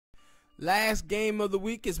Last game of the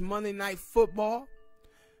week is Monday Night Football.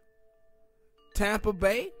 Tampa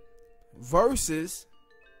Bay versus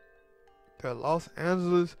the Los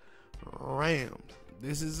Angeles Rams.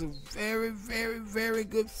 This is a very, very, very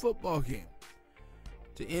good football game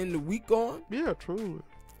to end the week on. Yeah, truly.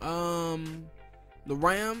 The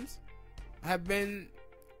Rams have been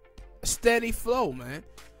a steady flow, man.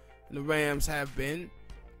 The Rams have been.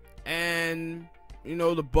 And, you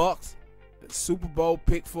know, the Bucs, Super Bowl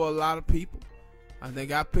pick for a lot of people. I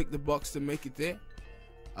think I picked the Bucs to make it there.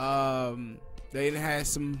 They had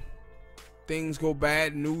some things go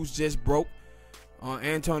bad. News just broke on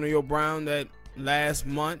Antonio Brown that last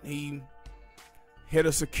month he hit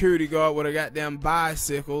a security guard with a goddamn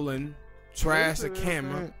bicycle and trashed a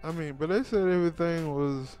camera. I mean, but they said everything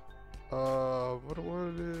was, what the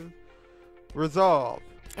word is? Resolved.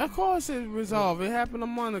 Of course it's resolved. It happened a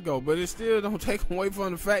month ago, but it still don't take away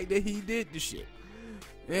from the fact that he did the shit.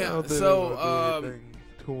 Yeah,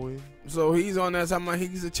 so he's on that talking about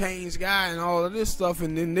he's a changed guy and all of this stuff,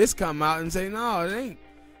 and then this come out and say, no, it ain't.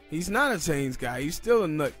 He's not a changed guy. He's still a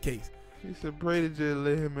nutcase. He said Brady just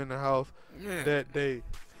let him in the house that day.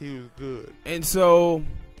 He was good. And so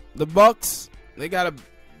the Bucs, they got a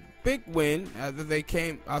big win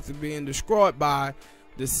after being destroyed by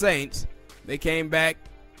the Saints. They came back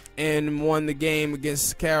and won the game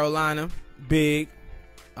against Carolina, big.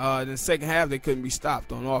 In the second half, they couldn't be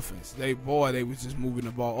stopped on offense. They was just moving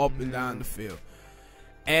the ball up and down the field.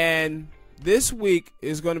 And this week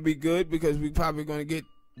is going to be good because we're probably going to get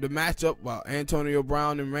the matchup. Well, Antonio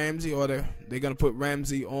Brown and Ramsey, or they're going to put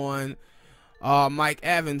Ramsey on Mike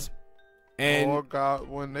Evans. And oh God,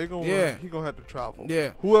 when they gonna win, he gonna have to travel.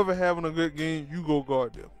 Yeah, whoever having a good game, you go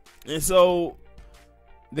guard them. And so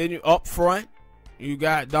then you up front, you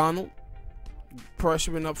got Donald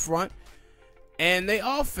pressuring up front. And they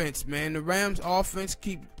offense, man, the Rams offense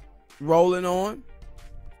keep rolling on.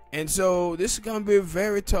 And so this is going to be a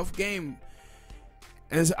very tough game.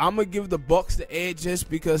 And so I'm going to give the Bucs the edge just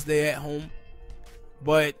because they're at home.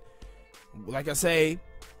 But like I say,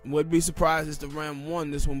 would be surprised if the Rams won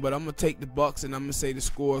this one. But I'm going to take the Bucs, and I'm going to say the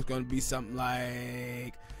score is going to be something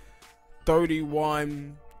like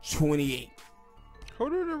 31-28. Who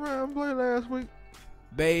did the Rams play last week?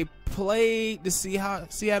 They played the Seattle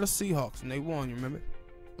Seahawks, and they won, you remember?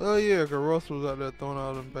 Oh, yeah, because Russ was out there throwing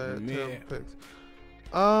all them bad picks.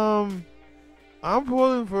 I'm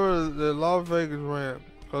pulling for the Las Vegas Rams,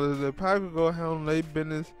 because if the Packers go handle their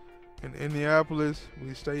business in Indianapolis,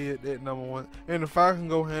 we stay at that number one. And the Falcons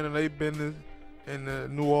go handle their business in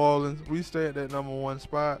New Orleans, we stay at that number one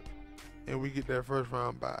spot, and we get that first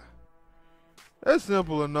round bye. That's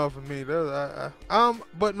simple enough for me. But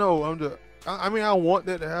no, I mean, I want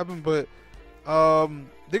that to happen, but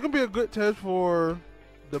they're going to be a good test for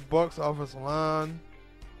the Bucs offensive line,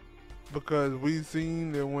 because we've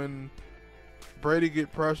seen that when Brady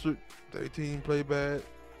get pressured, their team play bad.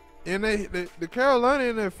 And the Carolina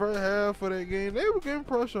in their first half of that game, they were getting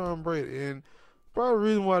pressure on Brady, and probably the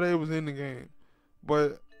reason why they was in the game.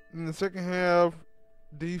 But in the second half,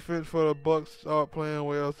 defense for the Bucs started playing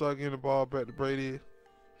well, started getting the ball back to Brady.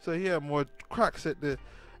 So he had more cracks at the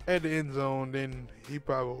end zone than he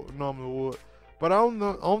probably normally would. But I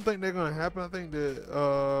don't think they're going to happen. I think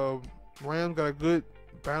the Rams got a good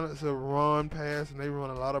balance of run, pass, and they run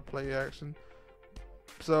a lot of play action.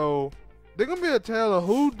 So they're going to be a tale of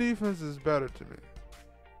who defense is better to me.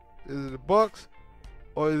 Is it the Bucs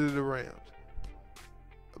or is it the Rams?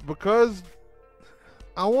 Because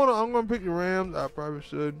I'm going to pick the Rams. I probably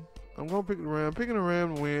should. I'm going to pick the Rams. Picking the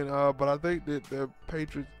Rams to win. But I think that the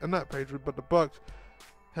the Bucs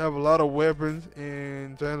have a lot of weapons,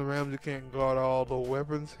 and Jalen Ramsey can't guard all those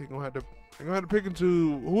weapons. They're gonna have to pick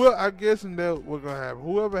into who. I guess in that what's gonna happen.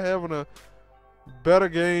 Whoever having a better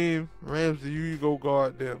game, Ramsey, you go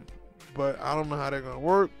guard them. But I don't know how they're gonna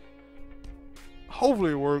work.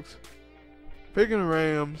 Hopefully it works. Picking the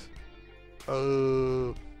Rams,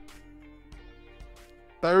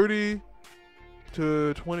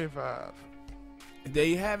 30-25. And there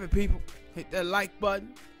you have it, people. Hit that like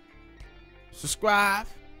button. Subscribe.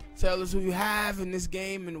 Tell us who you have in this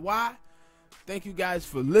game and why. Thank you guys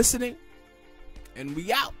for listening. And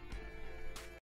we out.